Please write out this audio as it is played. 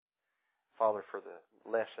Father, for the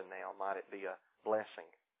lesson now, might it be a blessing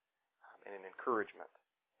and an encouragement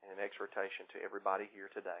and an exhortation to everybody here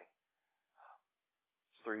today.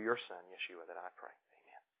 It's through your Son, Yeshua, that I pray.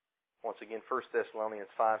 Amen. Once again, 1 Thessalonians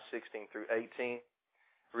 5:16 through 18.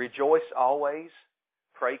 Rejoice always,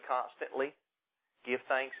 pray constantly, give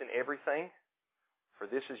thanks in everything, for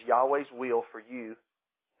this is Yahweh's will for you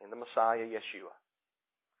in the Messiah, Yeshua.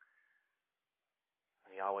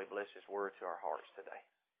 And Yahweh bless His word to our hearts today.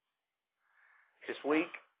 This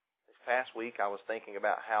past week, I was thinking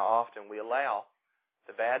about how often we allow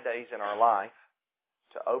the bad days in our life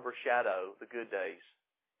to overshadow the good days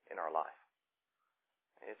in our life.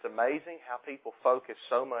 And it's amazing how people focus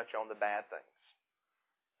so much on the bad things.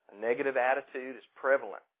 A negative attitude is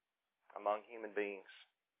prevalent among human beings.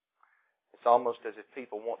 It's almost as if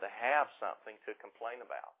people want to have something to complain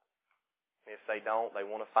about. And if they don't, they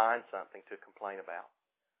want to find something to complain about.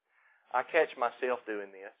 I catch myself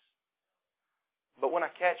doing this. But when I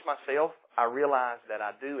catch myself, I realize that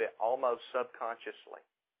I do it almost subconsciously.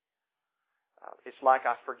 It's like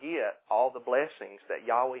I forget all the blessings that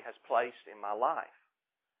Yahweh has placed in my life.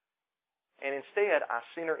 And instead, I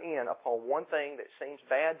center in upon one thing that seems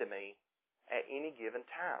bad to me at any given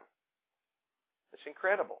time. It's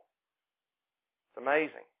incredible. It's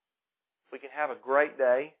amazing. We can have a great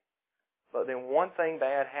day, but then one thing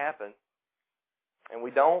bad happens, and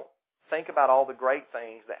we don't think about all the great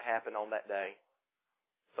things that happened on that day.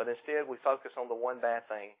 But instead, we focus on the one bad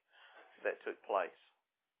thing that took place.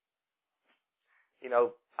 You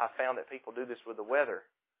know, I found that people do this with the weather.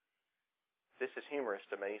 This is humorous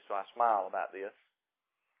to me, so I smile about this.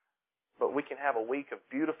 But we can have a week of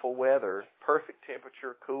beautiful weather, perfect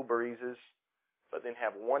temperature, cool breezes, but then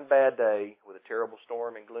have one bad day with a terrible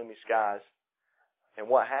storm and gloomy skies. And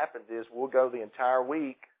what happens is we'll go the entire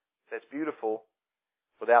week that's beautiful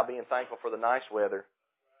without being thankful for the nice weather.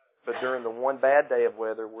 But during the one bad day of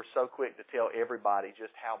weather, we're so quick to tell everybody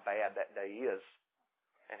just how bad that day is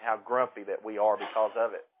and how grumpy that we are because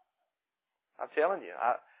of it. I'm telling you,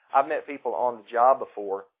 I've met people on the job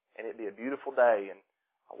before, and it'd be a beautiful day, and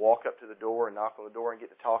I walk up to the door and knock on the door and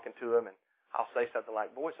get to talking to them, and I'll say something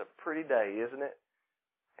like, "Boy, it's a pretty day, isn't it?"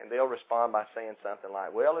 And they'll respond by saying something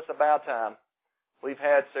like, "Well, it's about time. We've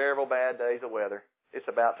had several bad days of weather. It's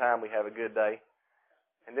about time we have a good day."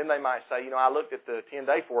 And then they might say, "I looked at the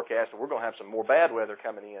 10-day forecast, and we're going to have some more bad weather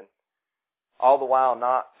coming in." All the while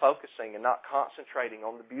not focusing and not concentrating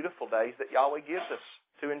on the beautiful days that Yahweh gives us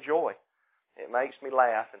to enjoy. It makes me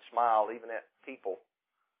laugh and smile even at people.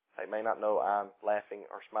 They may not know I'm laughing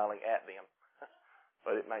or smiling at them,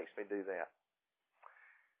 but it makes me do that.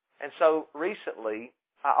 And so recently,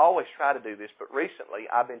 I always try to do this, but recently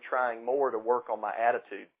I've been trying more to work on my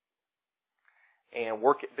attitude and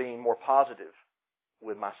work at being more positive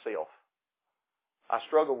with myself. I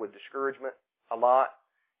struggle with discouragement a lot,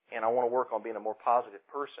 and I want to work on being a more positive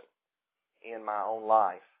person in my own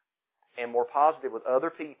life and more positive with other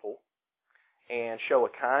people and show a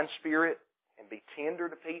kind spirit and be tender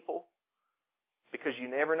to people because you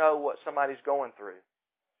never know what somebody's going through.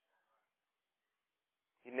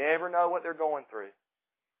 You never know what they're going through.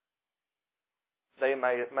 They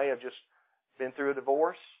may have just been through a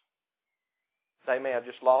divorce. They may have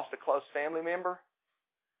just lost a close family member.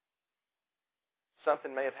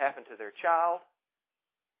 Something may have happened to their child.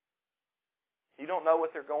 You don't know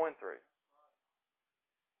what they're going through.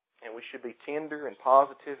 And we should be tender and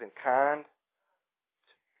positive and kind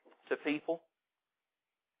to people.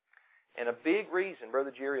 And a big reason,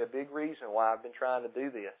 Brother Jerry, a big reason why I've been trying to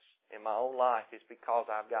do this in my own life is because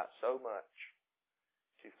I've got so much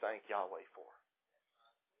to thank Yahweh for.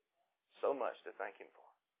 So much to thank Him for.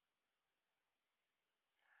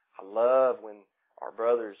 I love when our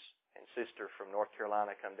brothers and sisters from North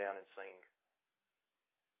Carolina come down and sing.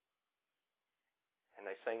 And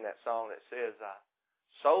they sing that song that says,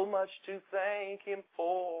 so much to thank Him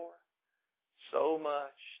for, so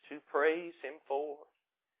much to praise Him for.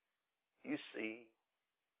 You see,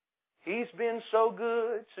 He's been so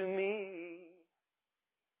good to me.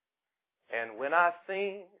 And when I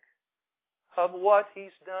think of what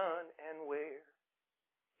He's done and where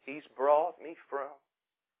He's brought me from,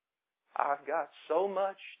 I've got so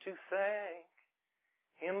much to thank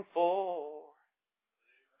Him for.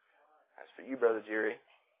 That's for you, Brother Jerry.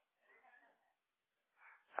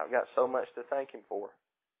 I've got so much to thank Him for.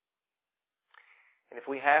 And if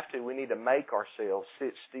we have to, we need to make ourselves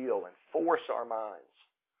sit still and force our minds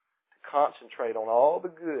to concentrate on all the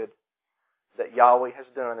good that Yahweh has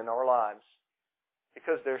done in our lives,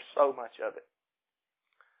 because there's so much of it.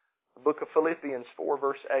 The book of Philippians 4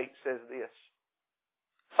 verse 8 says this,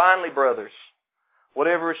 "Finally, brothers,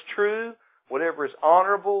 whatever is true, whatever is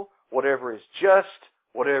honorable, whatever is just,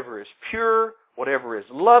 whatever is pure, whatever is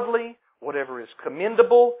lovely, whatever is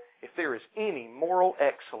commendable, if there is any moral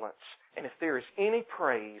excellence, and if there is any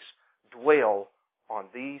praise, dwell on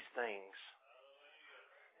these things.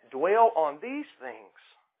 Dwell on these things.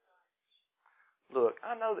 Look,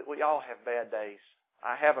 I know that we all have bad days.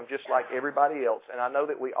 I have them just like everybody else, and I know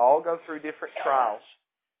that we all go through different trials.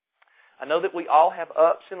 I know that we all have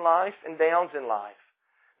ups in life and downs in life.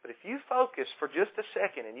 But if you focus for just a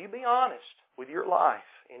second and you be honest with your life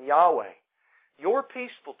in Yahweh, your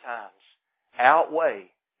peaceful times outweigh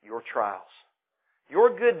your trials.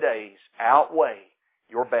 Your good days outweigh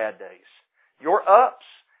your bad days. Your ups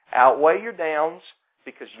outweigh your downs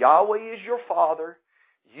because Yahweh is your Father.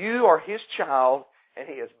 You are His child, and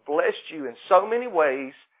He has blessed you in so many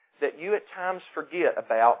ways that you at times forget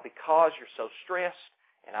about because you're so stressed,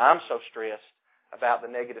 and I'm so stressed about the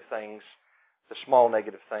negative things, the small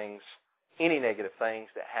negative things, any negative things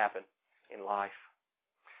that happen in life.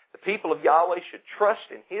 The people of Yahweh should trust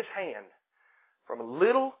in His hand. From a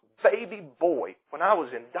little baby boy, when I was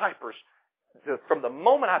in diapers, from the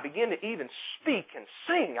moment I began to even speak and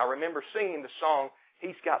sing, I remember singing the song,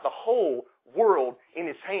 He's got the whole world in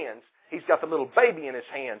His hands. He's got the little baby in His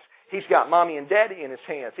hands. He's got mommy and daddy in His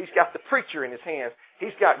hands. He's got the preacher in His hands.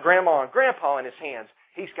 He's got grandma and grandpa in His hands.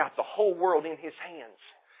 He's got the whole world in His hands.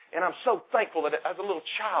 And I'm so thankful that as a little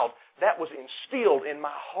child, that was instilled in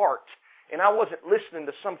my heart. And I wasn't listening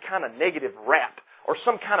to some kind of negative rap or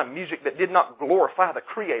some kind of music that did not glorify the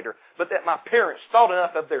Creator, but that my parents thought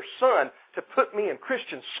enough of their son to put me in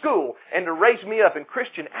Christian school and to raise me up in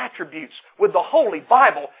Christian attributes with the Holy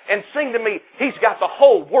Bible and sing to me, He's got the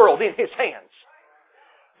whole world in His hands.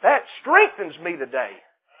 That strengthens me today.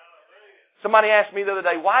 Somebody asked me the other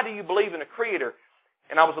day, why do you believe in a Creator?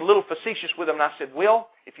 And I was a little facetious with them, and I said, well,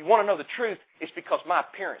 if you want to know the truth, it's because my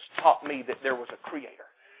parents taught me that there was a Creator.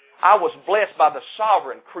 I was blessed by the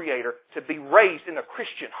sovereign Creator to be raised in a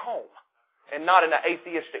Christian home and not in an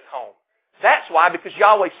atheistic home. That's why, because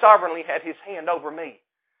Yahweh sovereignly had His hand over me.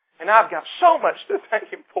 And I've got so much to thank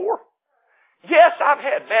Him for. Yes, I've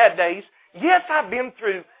had bad days. Yes, I've been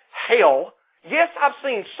through hell. Yes, I've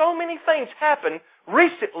seen so many things happen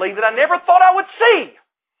recently that I never thought I would see.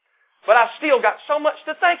 But I've still got so much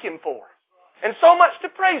to thank Him for. And so much to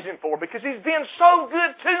praise Him for because He's been so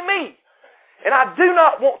good to me. And I do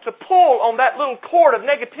not want to pull on that little cord of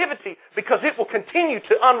negativity because it will continue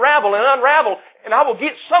to unravel and unravel and I will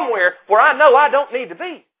get somewhere where I know I don't need to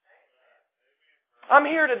be. I'm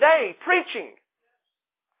here today preaching.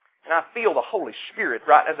 And I feel the Holy Spirit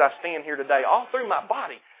right as I stand here today all through my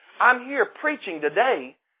body. I'm here preaching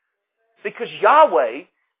today because Yahweh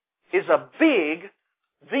is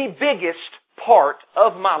the biggest part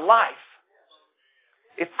of my life.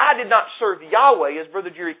 If I did not serve Yahweh, as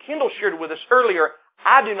Brother Jerry Kendall shared with us earlier,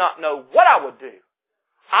 I do not know what I would do.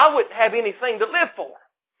 I wouldn't have anything to live for.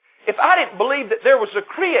 If I didn't believe that there was a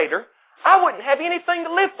Creator, I wouldn't have anything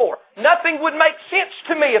to live for. Nothing would make sense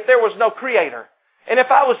to me if there was no Creator. And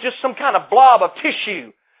if I was just some kind of blob of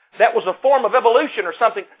tissue that was a form of evolution or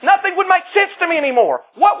something, nothing would make sense to me anymore.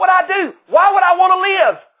 What would I do? Why would I want to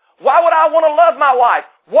live? Why would I want to love my wife?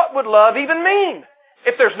 What would love even mean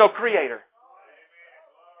if there's no Creator?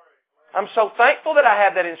 I'm so thankful that I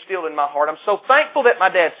have that instilled in my heart. I'm so thankful that my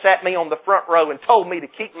dad sat me on the front row and told me to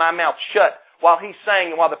keep my mouth shut while he sang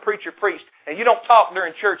and while the preacher preached. And you don't talk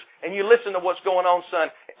during church and you listen to what's going on, son.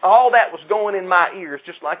 All that was going in my ears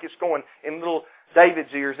just like it's going in little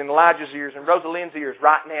David's ears and Elijah's ears and Rosalind's ears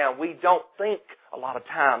right now. We don't think a lot of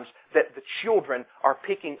times that the children are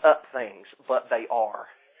picking up things, but they are.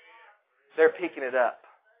 They're picking it up.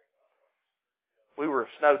 We were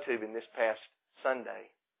snow tubing this past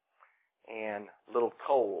Sunday. And little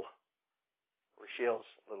Cole, Rochelle's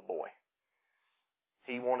little boy,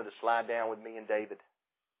 he wanted to slide down with me and David.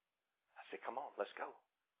 I said, come on, let's go.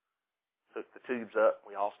 Took the tubes up.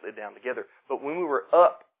 We all slid down together. But when we were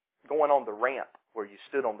up, going on the ramp, where you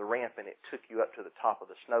stood on the ramp and it took you up to the top of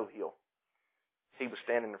the snow hill, he was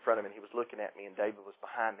standing in front of me and he was looking at me and David was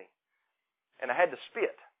behind me. And I had to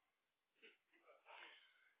spit.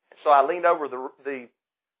 And so I leaned over the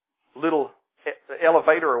little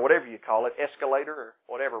elevator or whatever you call it, escalator or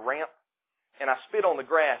whatever, ramp, and I spit on the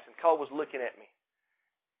grass and Cole was looking at me.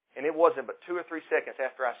 And it wasn't but 2 or 3 seconds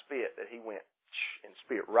after I spit that he went and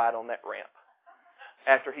spit right on that ramp.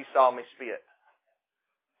 After he saw me spit.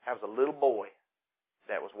 I was a little boy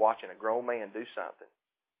that was watching a grown man do something.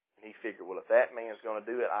 And he figured, well, if that man's going to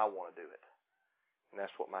do it, I want to do it. And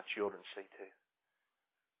that's what my children see too.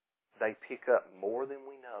 They pick up more than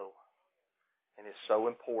we know. And it's so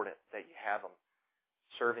important that you have them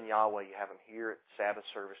serving Yahweh. You have them here at Sabbath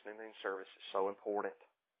service, noon service. It's so important.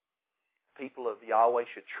 people of Yahweh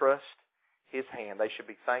should trust His hand. They should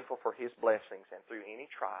be thankful for His blessings. And through any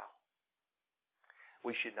trial,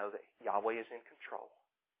 we should know that Yahweh is in control.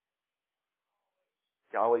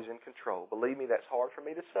 Yahweh is in control. Believe me, that's hard for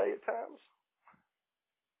me to say at times.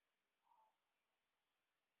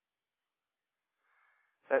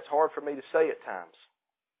 That's hard for me to say at times.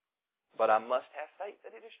 But I must have faith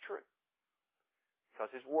that it is true. Because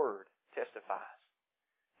His Word testifies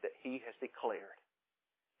that He has declared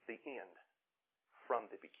the end from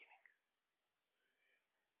the beginning.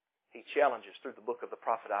 He challenges through the book of the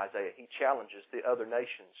prophet Isaiah. He challenges the other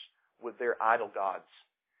nations with their idol gods.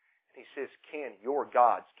 He says, can your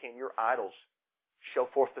gods, can your idols show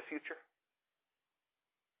forth the future?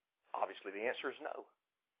 Obviously the answer is no.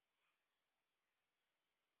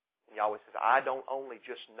 And Yahweh says, I don't only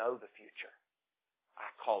just know the future, I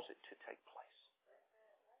cause it to take place.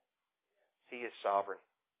 He is sovereign.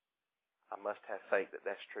 I must have faith that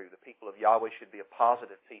that's true. The people of Yahweh should be a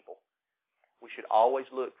positive people. We should always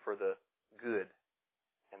look for the good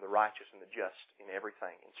and the righteous and the just in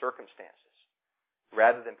everything, in circumstances,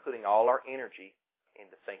 rather than putting all our energy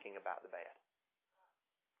into thinking about the bad.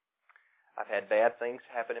 I've had bad things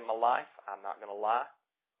happen in my life. I'm not going to lie.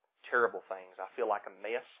 Terrible things. I feel like a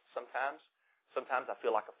mess sometimes. Sometimes I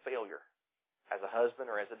feel like a failure as a husband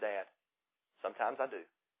or as a dad. Sometimes I do.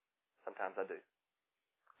 Sometimes I do.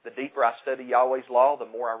 The deeper I study Yahweh's law, the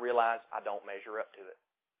more I realize I don't measure up to it.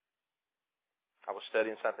 I was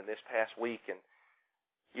studying something this past week, and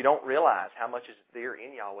you don't realize how much is there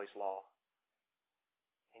in Yahweh's law.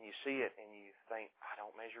 And you see it, and you think, I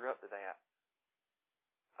don't measure up to that.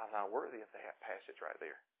 I'm not worthy of that passage right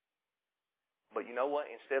there. But you know what?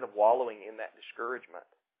 Instead of wallowing in that discouragement,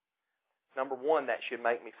 number one, that should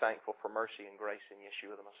make me thankful for mercy and grace in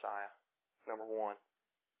Yeshua the Messiah. Number one.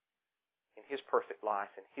 In His perfect life,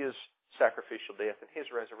 and His sacrificial death, and His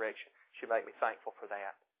resurrection should make me thankful for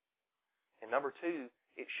that. And number two,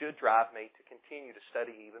 it should drive me to continue to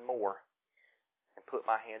study even more and put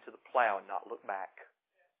my hand to the plow and not look back.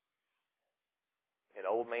 An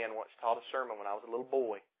old man once taught a sermon when I was a little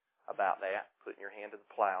boy about that, putting your hand to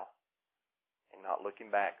the plow and not looking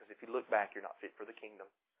back. Because if you look back, you're not fit for the kingdom.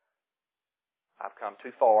 I've come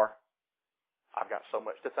too far. I've got so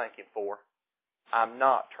much to thank Him for. I'm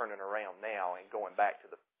not turning around now and going back to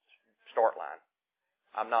the start line.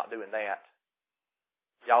 I'm not doing that.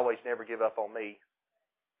 Yahweh's never give up on me.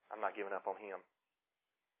 I'm not giving up on Him.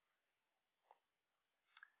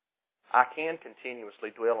 I can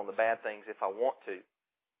continuously dwell on the bad things if I want to.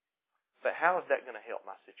 But how is that going to help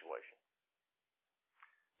my situation?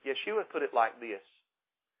 Yeshua put it like this.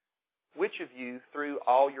 Which of you, through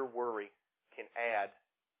all your worry, can add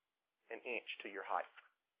an inch to your height?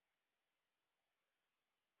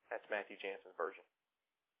 That's Matthew Jansen's version.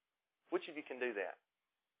 Which of you can do that?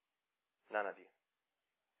 None of you.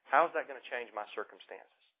 How is that going to change my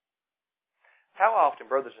circumstances? How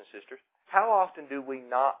often, brothers and sisters, how often do we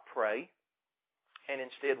not pray and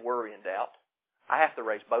instead worry and doubt? I have to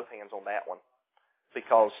raise both hands on that one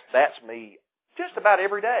because that's me just about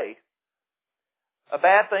every day. A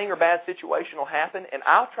bad thing or bad situation will happen and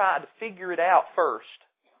I'll try to figure it out first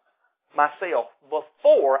myself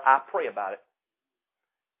before I pray about it.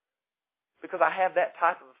 Because I have that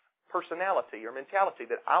type of personality or mentality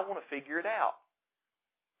that I want to figure it out.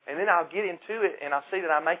 And then I'll get into it and I'll see that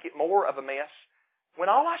I make it more of a mess when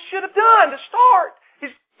all I should have done to start is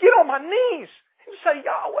get on my knees and say,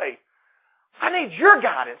 Yahweh, I need your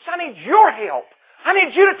guidance. I need your help. I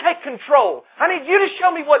need you to take control. I need you to show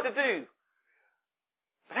me what to do.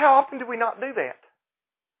 But how often do we not do that?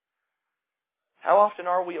 How often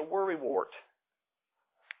are we a worrywart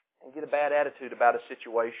and get a bad attitude about a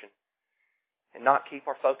situation and not keep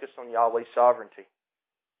our focus on Yahweh's sovereignty?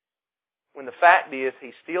 When the fact is,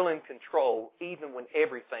 He's still in control even when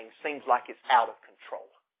everything seems like it's out of control.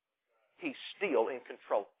 He's still in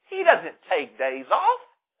control. He doesn't take days off.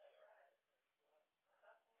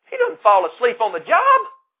 He doesn't fall asleep on the job.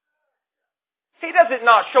 He doesn't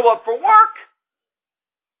not show up for work.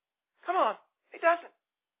 Come on, He doesn't.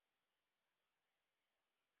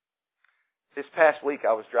 This past week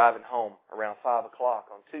I was driving home around 5 o'clock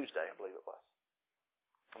on Tuesday, I believe it was.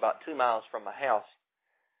 About 2 miles from my house.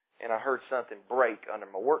 And I heard something break under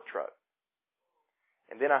my work truck.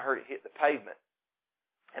 And then I heard it hit the pavement.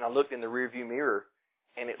 And I looked in the rearview mirror,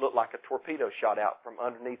 and it looked like a torpedo shot out from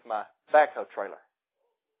underneath my backhoe trailer.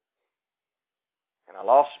 And I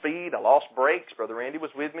lost speed, I lost brakes. Brother Randy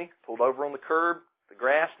was with me, pulled over on the curb, the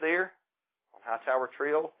grass there, on Hightower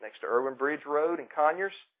Trail, next to Irwin Bridge Road in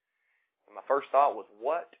Conyers. And my first thought was,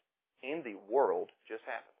 what in the world just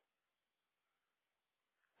happened?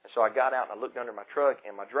 And so I got out and I looked under my truck,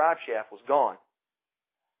 and my drive shaft was gone.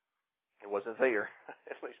 It wasn't there,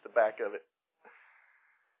 at least the back of it.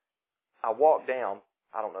 I walked down,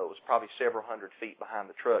 I don't know, it was probably several hundred feet behind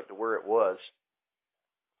the truck to where it was.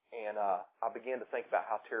 And I began to think about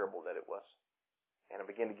how terrible that it was. And I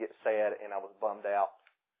began to get sad, and I was bummed out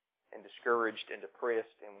and discouraged and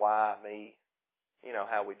depressed, and why me? You know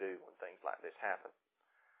how we do when things like this happen.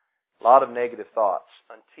 A lot of negative thoughts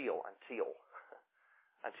until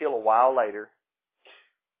a while later,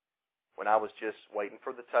 when I was just waiting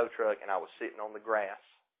for the tow truck and I was sitting on the grass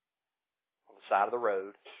on the side of the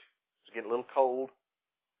road. It was getting a little cold.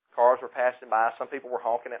 Cars were passing by. Some people were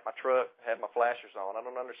honking at my truck. I had my flashers on. I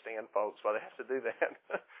don't understand, folks, why they have to do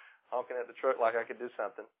that. Honking at the truck like I could do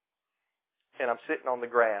something. And I'm sitting on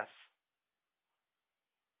the grass.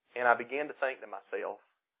 And I began to think to myself,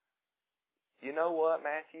 you know what,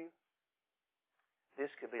 Matthew?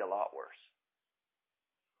 This could be a lot worse.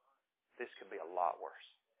 This could be a lot worse.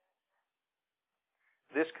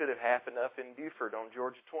 This could have happened up in Buford on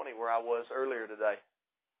Georgia 20 where I was earlier today.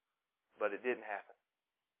 But it didn't happen.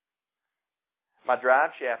 My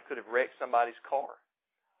drive shaft could have wrecked somebody's car.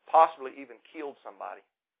 Possibly even killed somebody.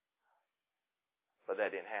 But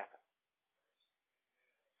that didn't happen.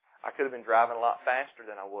 I could have been driving a lot faster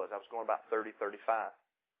than I was. I was going about 30, 35.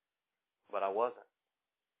 But I wasn't.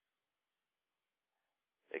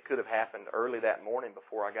 It could have happened early that morning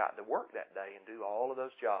before I got to work that day and do all of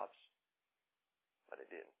those jobs. But it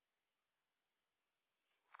didn't.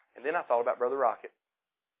 And then I thought about Brother Rocket.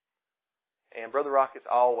 And Brother Rocket's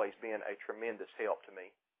always been a tremendous help to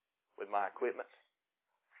me with my equipment.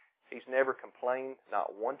 He's never complained,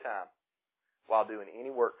 not one time, while doing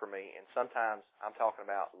any work for me. And sometimes I'm talking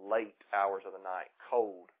about late hours of the night,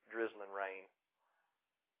 cold, drizzling rain.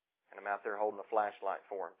 And I'm out there holding a flashlight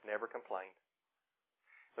for him. Never complained.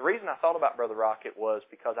 The reason I thought about Brother Rocket was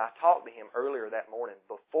because I talked to him earlier that morning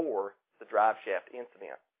before the drive shaft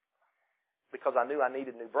incident. Because I knew I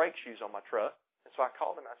needed new brake shoes on my truck. And so I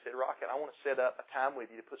called him. I said, Rocket, I want to set up a time with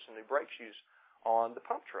you to put some new brake shoes on the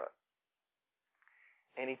pump truck.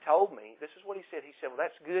 And he told me, this is what he said. He said, well,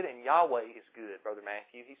 that's good and Yahweh is good, Brother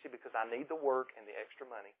Matthew. He said, because I need the work and the extra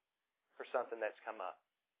money for something that's come up.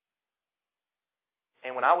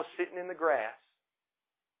 And when I was sitting in the grass,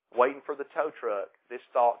 waiting for the tow truck, this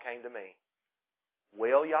thought came to me.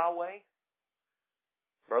 Well, Yahweh,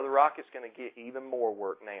 Brother Rocket's going to get even more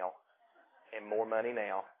work now and more money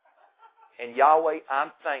now. And Yahweh,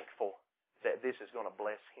 I'm thankful that this is going to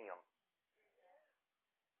bless him.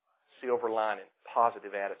 Silver lining,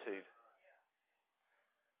 positive attitude.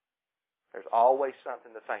 There's always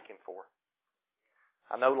something to thank him for.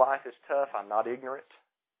 I know life is tough. I'm not ignorant.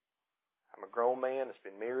 I'm a grown man that's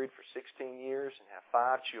been married for 16 years and have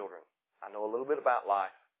 5 children. I know a little bit about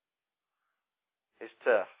life. It's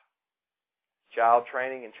tough. Child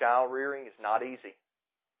training and child rearing is not easy.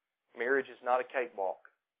 Marriage is not a cakewalk.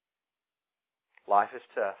 Life is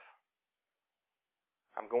tough.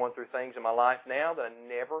 I'm going through things in my life now that I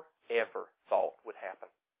never, ever thought would happen.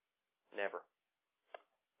 Never.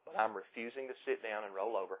 But I'm refusing to sit down and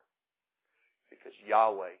roll over because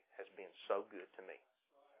Yahweh has been so good to me.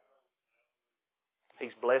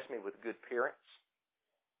 He's blessed me with good parents.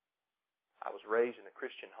 I was raised in a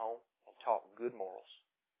Christian home and taught good morals.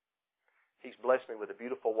 He's blessed me with a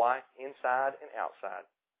beautiful wife inside and outside.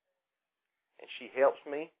 And she helps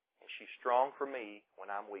me and she's strong for me when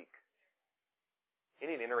I'm weak.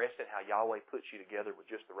 Isn't it interesting how Yahweh puts you together with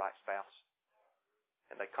just the right spouse?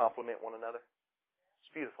 And they complement one another? It's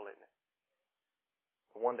beautiful, isn't it?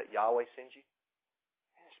 The one that Yahweh sends you?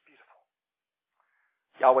 It's beautiful.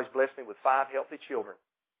 Yahweh's blessed me with 5 healthy children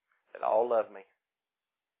that all love me.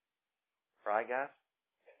 Right, guys?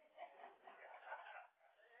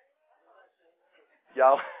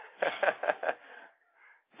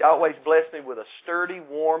 Yahweh's blessed me with a sturdy,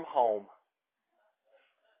 warm home.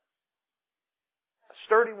 A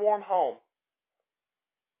sturdy, warm home.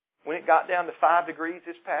 When it got down to 5 degrees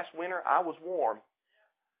this past winter, I was warm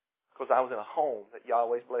because I was in a home that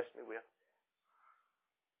Yahweh's blessed me with.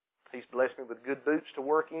 He's blessed me with good boots to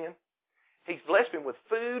work in. He's blessed me with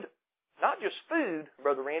food, not just food,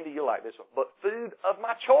 Brother Randy, you'll like this one, but food of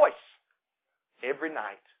my choice every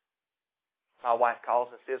night. My wife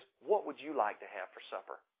calls and says, what would you like to have for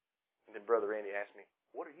supper? And then Brother Randy asks me,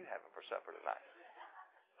 what are you having for supper tonight?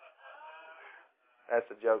 That's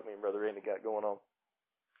a joke me and Brother Randy got going on.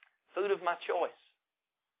 Food of my choice.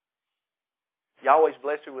 Yahweh's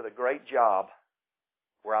blessed me with a great job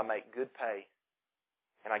where I make good pay.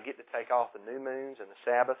 And I get to take off the new moons and the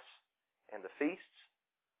Sabbaths and the feasts.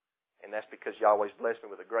 And that's because Yahweh's blessed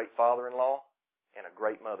me with a great father-in-law and a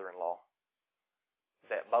great mother-in-law.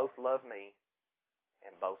 that both love me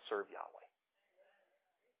and both serve Yahweh.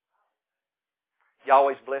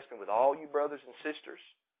 Yahweh's blessed me with all you brothers and sisters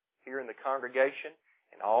here in the congregation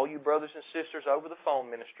and all you brothers and sisters over the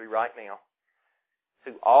phone ministry right now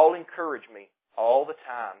who all encourage me all the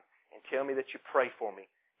time and tell me that you pray for me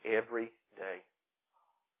every day.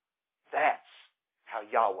 That's how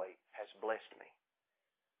Yahweh has blessed me.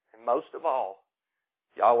 And most of all,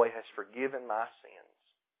 Yahweh has forgiven my sins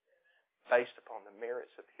based upon the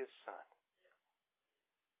merits of His Son.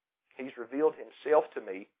 He's revealed Himself to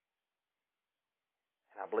me,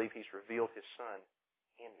 and I believe He's revealed His Son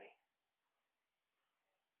in me.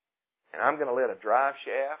 And I'm going to let a drive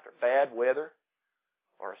shaft or bad weather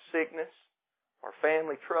or a sickness or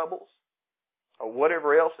family troubles or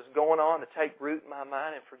whatever else is going on to take root in my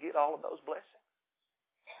mind and forget all of those blessings.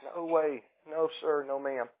 No way. No, sir. No,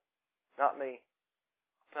 ma'am. Not me.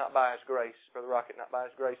 Not by His grace. Brother Rocket, not by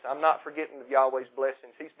His grace. I'm not forgetting of Yahweh's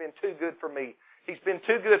blessings. He's been too good for me. He's been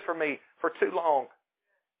too good for me for too long.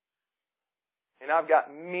 And I've got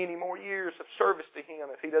many more years of service to Him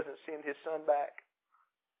if He doesn't send His Son back.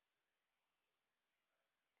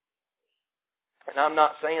 And I'm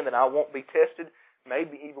not saying that I won't be tested.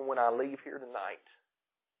 Maybe even when I leave here tonight,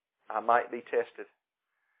 I might be tested.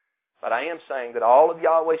 But I am saying that all of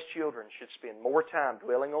Yahweh's children should spend more time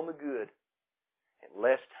dwelling on the good and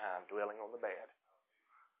less time dwelling on the bad.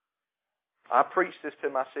 I preach this to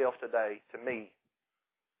myself today, to me,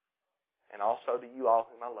 and also to you all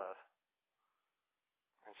whom I love.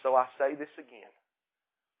 And so I say this again.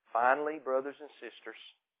 Finally, brothers and sisters,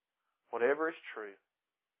 whatever is true,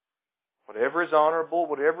 whatever is honorable,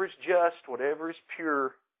 whatever is just, whatever is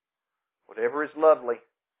pure, whatever is lovely,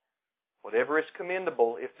 whatever is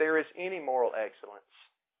commendable, if there is any moral excellence,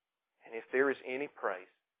 and if there is any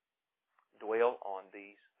praise, dwell on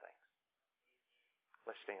these things.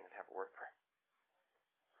 Let's stand and have a word of prayer.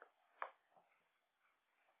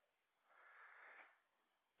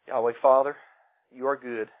 Yahweh, Father, You are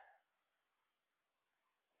good.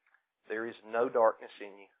 There is no darkness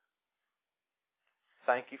in You.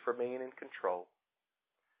 Thank You for being in control.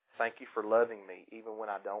 Thank You for loving me even when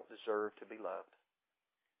I don't deserve to be loved.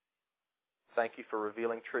 Thank You for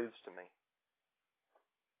revealing truths to me.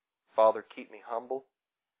 Father, keep me humble.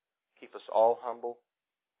 Keep us all humble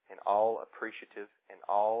and all appreciative and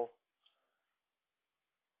all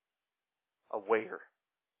aware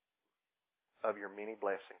of Your many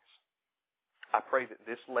blessings. I pray that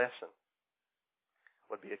this lesson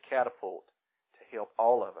would be a catapult to help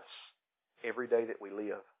all of us every day that we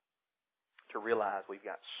live to realize we've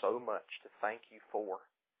got so much to thank You for.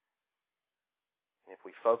 And if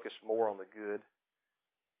we focus more on the good,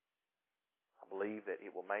 I believe that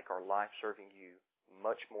it will make our life serving You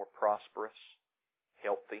much more prosperous,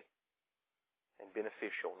 healthy, and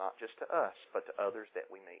beneficial, not just to us, but to others that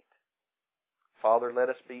we meet. Father, let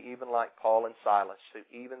us be even like Paul and Silas, who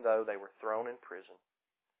even though they were thrown in prison,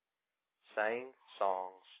 sang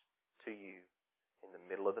songs to You in the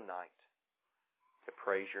middle of the night to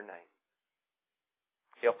praise Your name.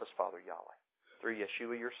 Help us, Father Yahweh. Through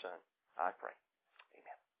Yeshua, Your Son, I pray.